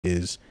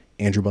is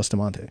Andrew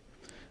Bustamante.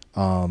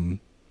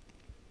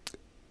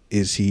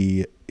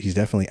 He's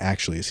definitely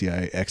actually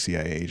a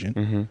ex-CIA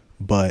agent,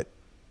 but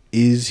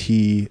is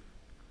he,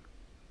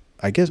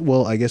 I guess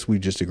we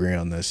just agree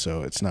on this,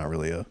 so it's not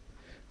really a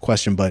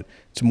question, but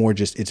it's more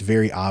just, it's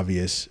very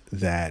obvious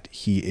that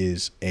he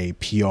is a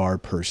PR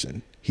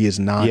person. He is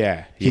not,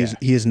 he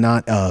is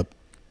not a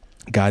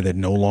guy that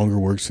no longer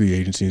works for the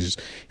agency. He's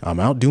just, I'm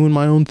out doing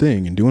my own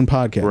thing and doing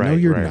podcasts. No,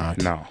 you're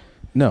not.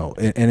 No,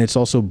 and it's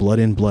also blood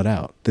in, blood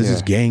out. This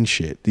is gang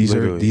shit. These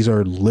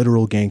are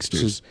literal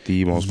gangsters. This is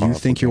the most powerful. You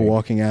think you're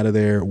walking out of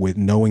there with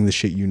knowing the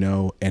shit you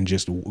know and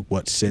just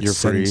what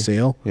setting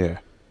sail?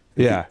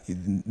 Yeah.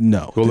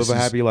 No. Go live a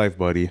happy life,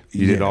 buddy.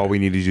 You did all we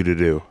needed you to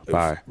do.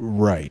 Bye.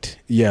 Right.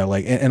 Yeah.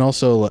 Like, and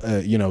also,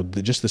 you know,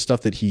 just the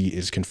stuff that he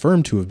is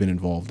confirmed to have been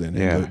involved in,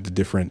 and the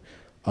different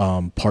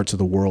parts of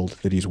the world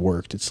that he's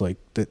worked. It's like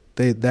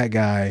that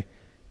guy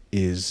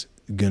is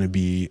gonna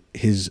be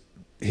his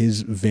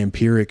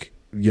vampiric,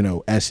 you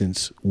know,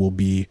 essence will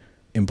be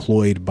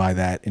employed by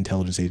that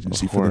intelligence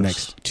agency for the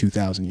next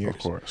 2,000 years.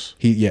 Of course.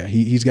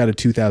 He's got a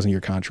 2,000-year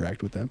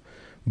contract with them.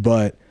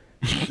 But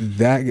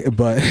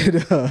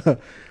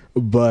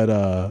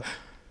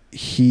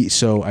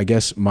so I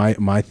guess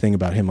my thing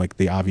about him, like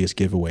the obvious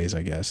giveaways,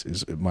 I guess,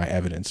 is my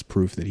evidence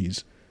proof that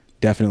he's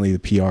definitely the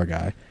PR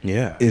guy.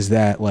 Yeah. Is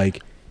that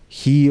like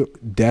he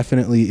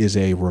definitely is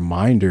a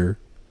reminder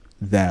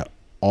that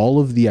all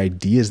of the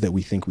ideas that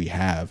we think we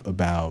have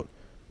about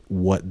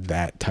what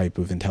that type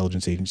of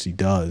intelligence agency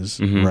does,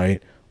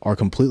 right, are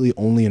completely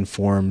only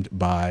informed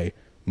by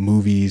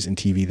movies and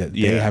TV that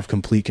they have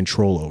complete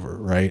control over,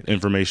 right?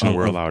 Information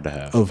we're allowed to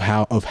have of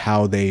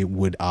how they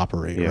would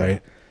operate,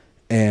 right?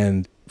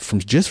 And from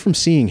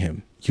seeing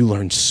him, you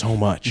learn so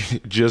much.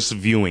 Just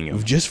viewing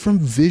him, just from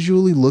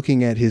visually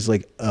looking at his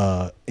like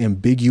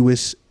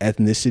ambiguous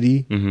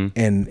ethnicity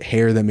and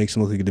hair that makes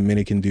him look like a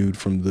Dominican dude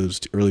from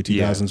those early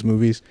 2000s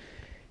movies.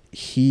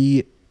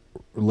 He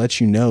lets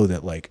you know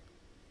that like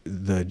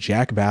the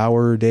Jack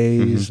Bauer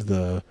days,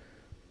 the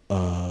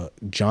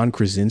John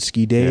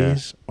Krasinski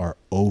days are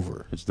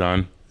over. It's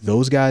done.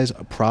 Those guys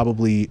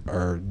probably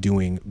are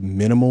doing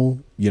minimal,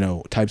 you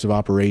know, types of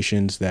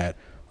operations that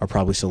are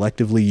probably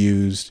selectively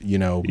used, you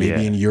know,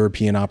 maybe in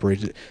European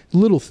operations,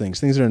 little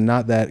things that are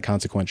not that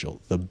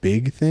consequential. The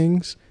big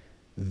things,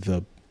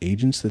 the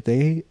agents that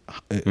they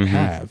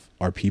have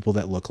are people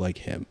that look like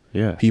him.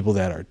 People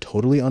that are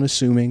totally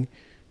unassuming.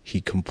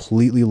 He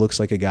completely looks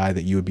like a guy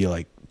that you would be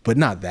like, but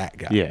not that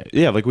guy.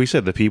 Yeah, like we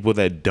said, the people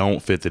that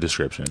don't fit the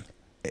description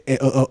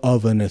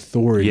of an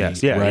authority.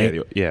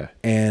 Right? Yeah.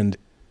 And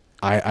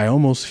I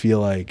almost feel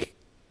like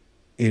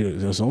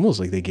it was almost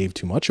like they gave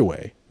too much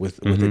away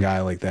with a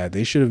guy like that.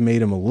 They should have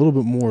made him a little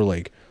bit more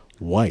like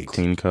white,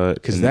 clean cut,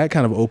 because that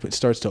kind of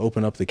starts to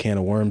open up the can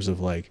of worms of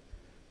like,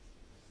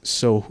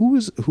 so who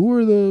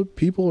are the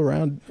people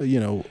around, you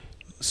know,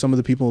 some of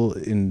the people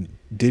in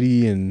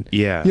Diddy and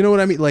you know what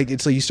I mean? Like,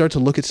 it's like you start to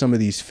look at some of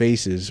these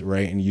faces,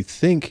 right? And you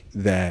think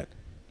that,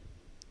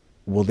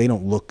 well, they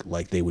don't look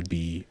like they would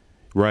be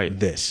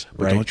this,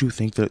 but right? Don't you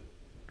think that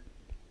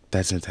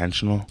that's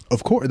intentional?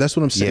 Of course, that's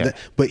what I'm saying.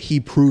 But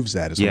he proves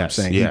that, is what I'm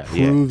saying. He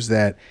proves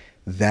that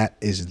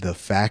is the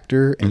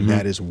factor, and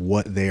that is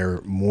what they're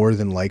more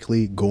than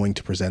likely going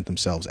to present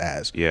themselves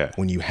as.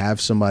 When you have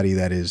somebody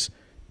that is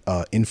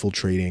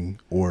infiltrating,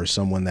 or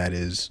someone that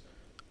is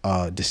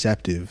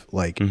deceptive,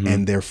 like,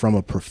 and they're from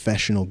a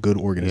professional, good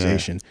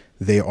organization,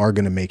 they are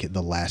going to make it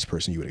the last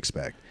person you would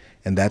expect.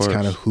 And that's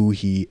kind of who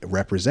he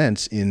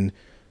represents in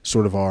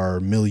sort of our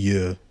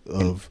milieu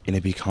of, and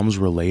it becomes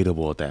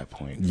relatable at that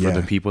point for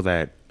the people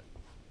that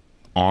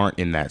aren't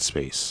in that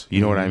space.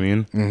 You know what I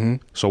mean?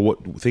 So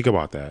think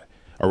about that.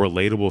 A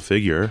relatable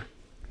figure,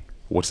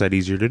 what's that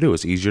easier to do?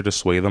 It's easier to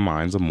sway the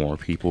minds of more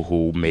people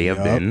who may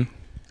have been,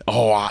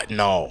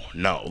 no.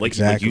 Like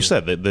you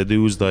said, the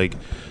dude's like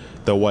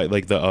the white,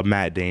 like the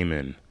Matt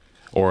Damon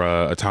or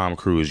a Tom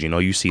Cruise. You know,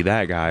 you see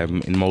that guy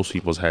in most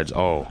people's heads.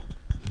 Oh,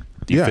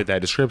 you fit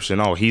that description.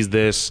 Oh, he's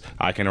this.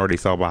 I can already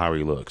tell by how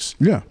he looks.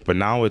 But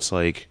now it's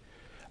like,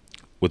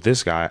 with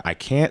this guy, I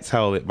can't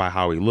tell it by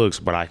how he looks,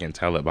 but I can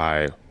tell it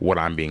by what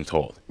I'm being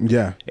told.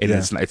 And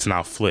it's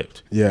now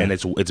flipped. And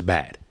it's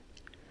bad.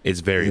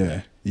 It's very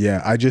bad.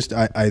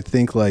 I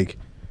think, like,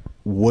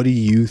 what do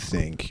you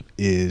think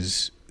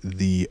is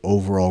the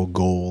overall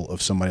goal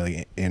of somebody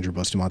like Andrew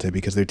Bustamante?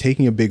 Because they're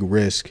taking a big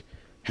risk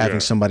having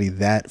somebody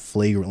that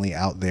flagrantly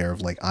out there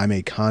of like, I'm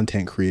a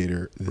content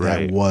creator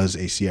that was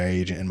a CIA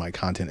agent, and my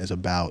content is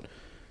about,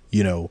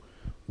 you know,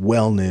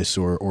 wellness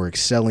or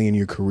excelling in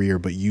your career,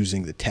 but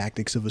using the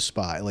tactics of a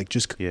spy. Like,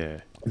 just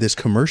this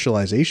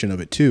commercialization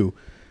of it too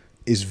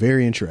is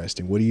very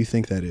interesting. What do you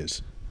think that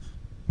is?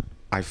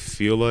 I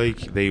feel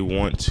like they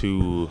want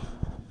to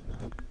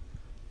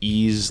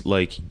ease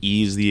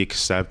the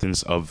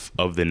acceptance of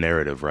the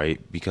narrative, right?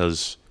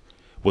 Because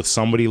with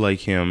somebody like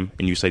him,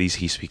 and you said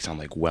he speaks on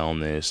like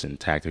wellness and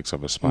tactics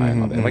of a spy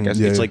and all that. Like,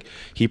 it's like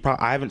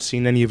I haven't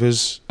seen any of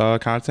his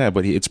content,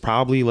 but it's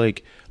probably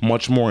like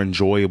much more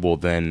enjoyable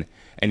than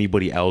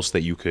anybody else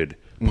that you could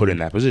put in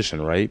that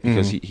position, right?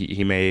 Because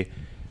he may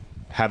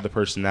have the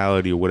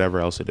personality or whatever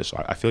else it is.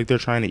 So I feel like they're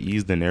trying to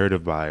ease the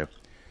narrative by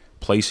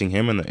placing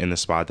him in the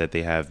spot that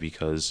they have,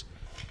 because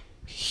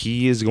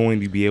he is going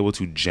to be able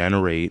to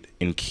generate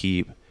and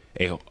keep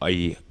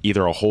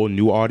either a whole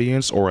new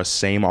audience or a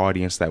same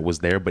audience that was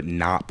there but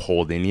not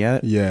pulled in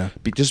yet. Yeah.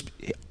 Just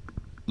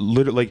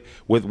literally, like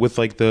with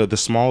like the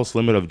smallest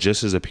limit of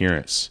just his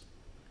appearance.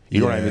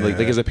 You know what I mean? Like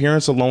his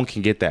appearance alone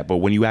can get that, but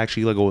when you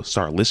actually like go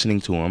start listening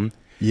to him,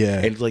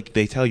 and like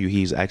they tell you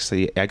he's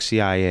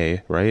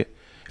ex-CIA, right?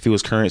 If he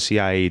was current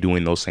CIA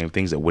doing those same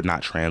things, it would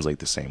not translate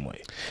the same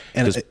way.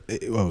 And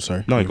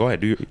sorry. No, go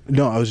ahead.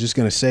 No, I was just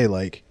gonna say,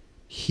 like,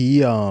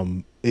 he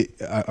I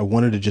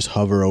wanted to just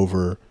hover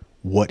over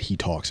what he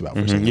talks about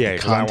for a second. Yeah,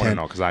 because I want to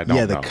know, because I don't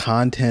know. The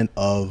content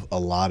of a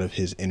lot of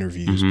his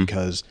interviews,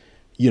 because,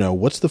 you know,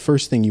 what's the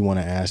first thing you want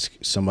to ask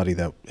somebody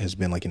that has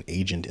been like an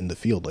agent in the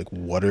field? Like,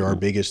 what are our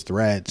biggest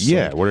threats?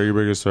 Yeah, like, what are your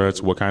biggest threats?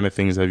 What kind of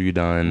things have you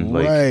done?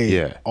 Like, right,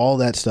 yeah, all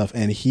that stuff.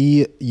 And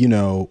he, you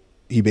know,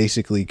 he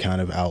basically kind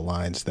of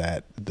outlines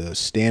that the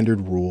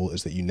standard rule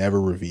is that you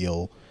never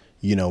reveal,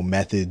 you know,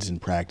 methods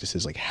and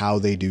practices, like how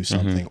they do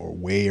something or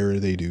where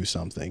they do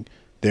something.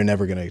 They're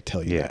never going to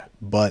tell you that,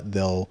 but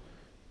they'll,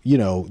 you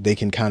know, they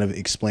can kind of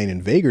explain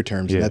in vaguer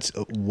terms. And that's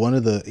one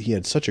of the, he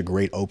had such a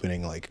great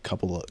opening, like a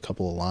couple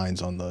of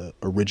lines on the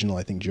original,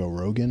 I think Joe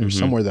Rogan or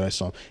somewhere that I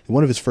saw, in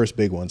one of his first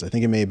big ones. I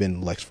think it may have been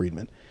Lex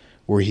Friedman,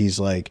 where he's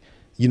like,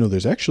 you know,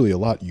 there's actually a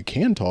lot you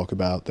can talk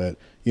about that,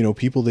 you know,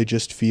 people, they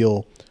just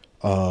feel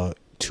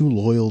too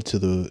loyal to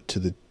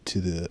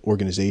the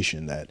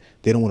organization that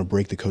they don't want to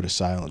break the code of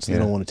silence. They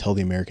don't want to tell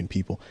the American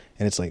people.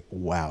 And it's like,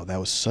 wow, that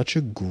was such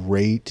a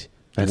great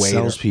way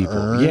sells to people.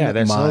 earn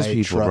That sells my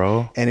people,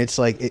 bro. And it's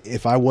like,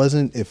 if I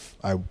wasn't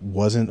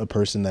a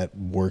person that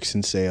works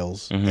in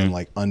sales and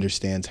like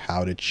understands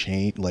how to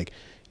change, like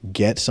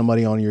get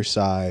somebody on your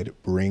side,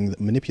 bring the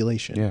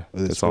manipulation. Yeah,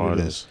 that's all it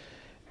is.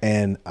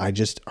 And I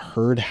just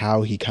heard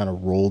how he kind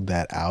of rolled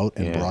that out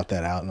and brought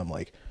that out, and I'm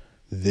like,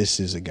 this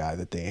is a guy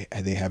that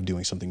they have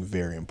doing something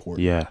very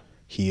important. Yeah.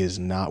 He is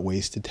not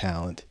wasted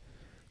talent.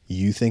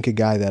 You think a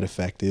guy that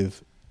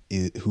effective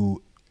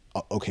who,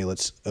 okay,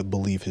 let's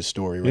believe his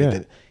story, right?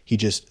 That he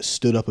just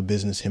stood up a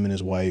business, him and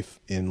his wife,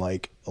 in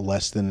like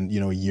less than, you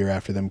know, a year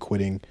after them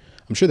quitting.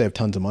 I'm sure they have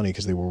tons of money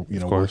because they were,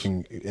 you know,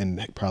 working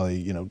and probably,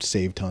 you know,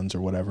 saved tons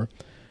or whatever.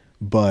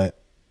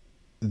 But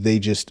they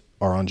just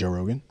are on Joe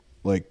Rogan.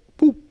 Like,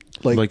 boop.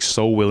 Like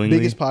so willingly.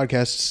 Biggest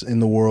podcasts in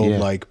the world,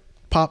 like,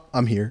 pop,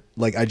 I'm here.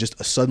 Like, I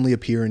just suddenly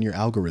appear in your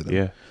algorithm.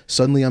 Yeah.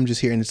 Suddenly I'm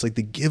just here. And it's like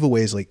the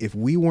giveaways, like if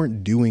we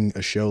weren't doing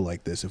a show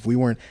like this, if we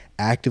weren't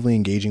actively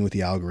engaging with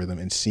the algorithm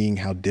and seeing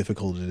how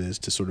difficult it is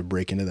to sort of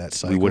break into that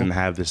cycle, we wouldn't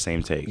have the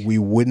same take. We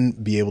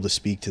wouldn't be able to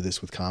speak to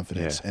this with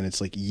confidence. And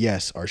it's like,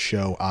 yes, our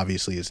show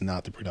obviously is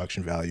not the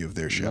production value of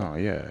their show.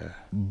 No,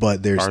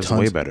 but there's ours tons,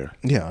 way better.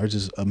 Yeah, ours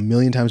is a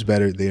million times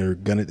better.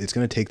 It's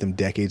gonna take them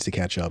decades to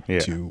catch up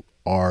to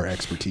our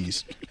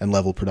expertise and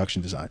level of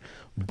production design.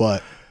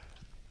 But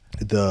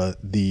the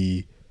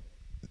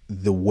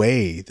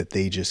way that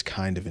they just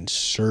kind of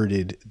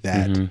inserted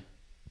that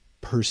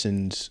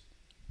person's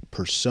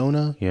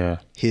persona,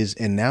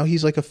 and now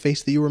he's like a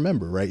face that you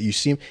remember, right? You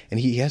see him, and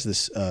he has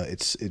this.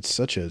 It's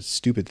such a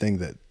stupid thing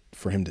that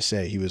for him to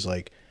say. He was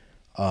like,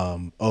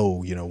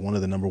 "Oh, you know, one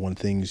of the number one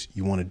things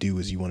you want to do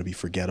is you want to be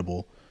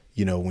forgettable.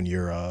 You know, when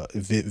you're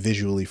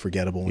visually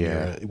forgettable,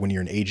 when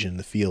you're an agent in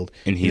the field."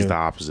 And he's the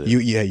opposite.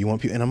 You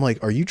want people, and I'm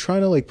like, are you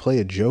trying to like play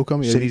a joke on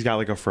me? Said he's got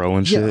like a fro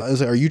and shit. Yeah, I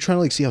was like, are you trying to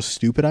like see how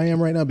stupid I am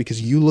right now?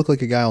 Because you look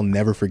like a guy I'll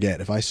never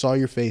forget. If I saw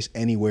your face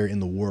anywhere in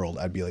the world,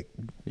 I'd be like,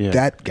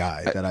 that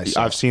guy that I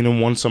saw. I've seen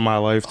him once in my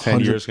life. 10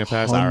 years can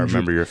pass. I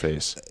remember your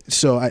face.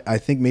 So I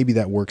think maybe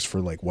that works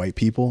for like white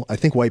people. I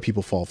think white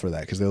people fall for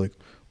that because they're like,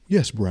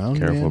 yes, brown.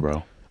 Careful, man.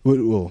 Bro.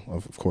 Well,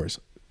 of course.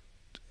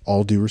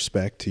 All due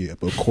respect to you,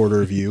 a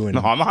quarter of you, and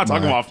no, I'm not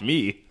talking about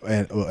me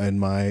and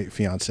my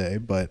fiance,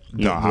 but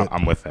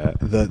I'm with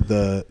that.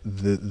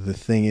 The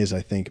thing is,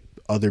 I think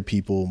other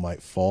people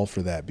might fall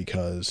for that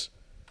because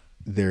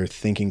they're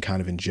thinking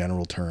kind of in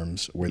general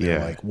terms, where they're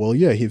like, well,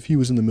 yeah, if he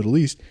was in the Middle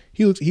East,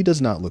 he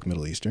does not look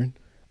Middle Eastern.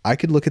 I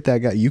could look at that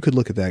guy. You could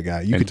look at that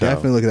guy. You could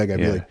definitely look at that guy.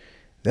 And be like,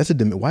 that's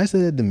why is that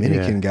a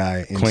Dominican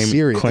guy in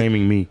Syria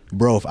claiming me,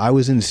 bro? If I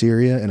was in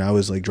Syria and I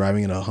was like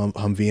driving in a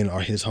Humvee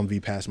and his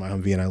Humvee passed my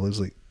Humvee and I was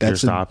like, you're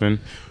stopping.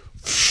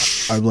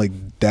 I'm like,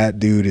 that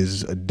dude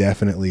is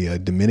definitely a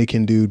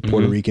Dominican dude,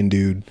 Puerto Rican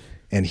dude,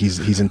 and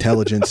he's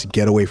intelligence.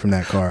 Get away from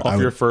that car.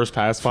 Off your first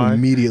pass by,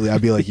 immediately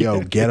I'd be like,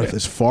 yo, get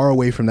as far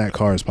away from that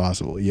car as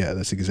possible. Yeah,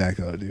 that's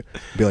exactly what I'd do.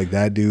 Be like,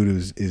 that dude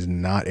is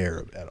not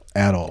Arab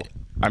at all.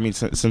 I mean,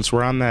 since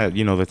we're on that,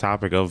 you know, the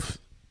topic of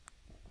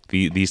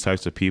these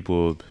types of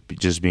people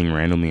just being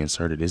randomly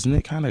inserted, isn't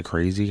it kind of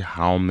crazy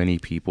how many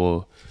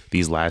people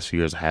these last few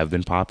years have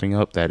been popping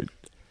up that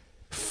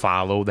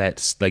follow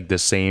that, like, the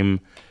same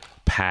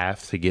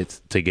path to get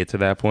to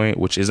that point,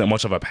 which isn't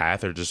much of a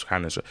path, or just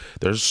kind of,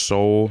 there's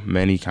so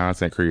many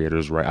content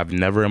creators, right? I've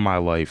never in my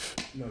life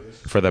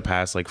for the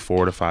past like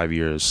 4 to 5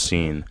 years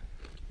seen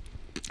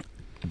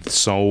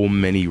so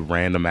many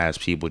random ass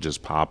people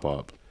just pop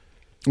up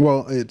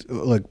Well, it's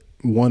like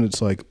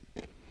it's like,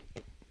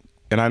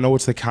 and I know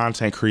it's the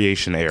content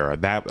creation era.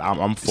 That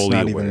I'm fully it's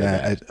not aware even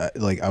of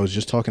that. I was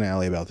just talking to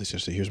Ali about this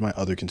yesterday. Here's my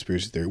other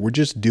conspiracy theory. We're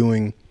just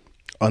doing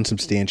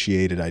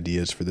unsubstantiated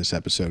ideas for this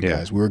episode,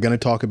 guys. We were going to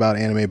talk about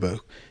anime, but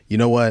you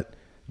know what?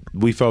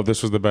 We felt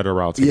this was the better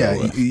route to go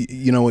with.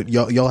 You know what?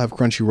 Y'all have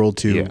Crunchyroll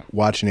too. Yeah.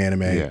 Watch an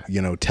anime. Yeah.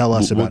 You know, tell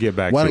us about. We'll get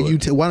back why to don't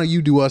it. you why don't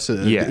you do us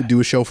do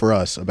a show for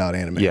us about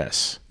anime?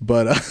 Yes,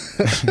 but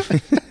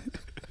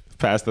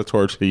pass the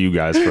torch to you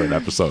guys for an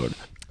episode.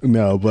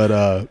 No,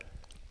 but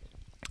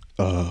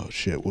oh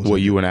shit! What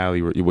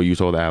you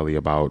told Ali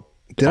about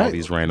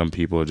these random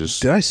people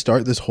just. Did I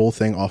start this whole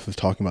thing off of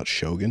talking about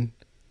Shogun?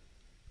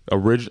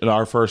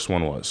 Our first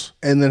one was.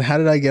 And then how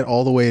did I get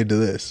all the way into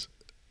this?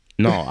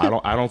 No,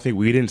 I don't think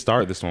we didn't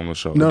start this one with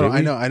Shogun. No,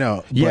 I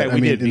know. Yeah,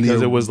 we did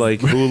because it was like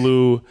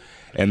Hulu,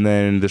 and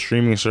then the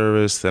streaming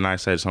service. Then I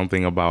said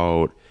something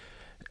about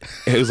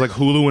it was like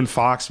Hulu and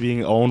Fox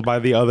being owned by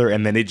the other,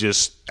 and then it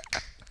just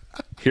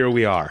here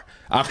we are.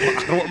 I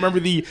don't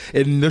remember the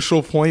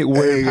initial point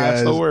where it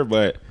passed over,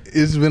 but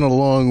it's been a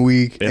long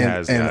week. It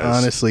has, and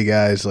honestly,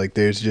 guys, like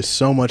there's just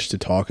so much to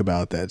talk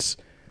about. That's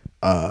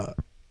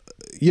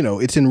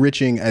it's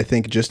enriching, I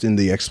think, just in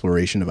the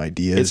exploration of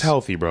ideas. It's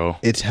healthy, bro.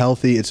 It's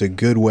healthy. It's a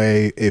good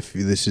way if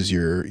this is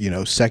your,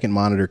 second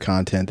monitor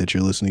content that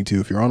you're listening to.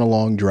 If you're on a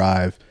long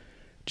drive,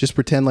 just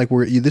pretend like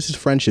this is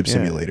friendship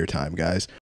simulator time, guys.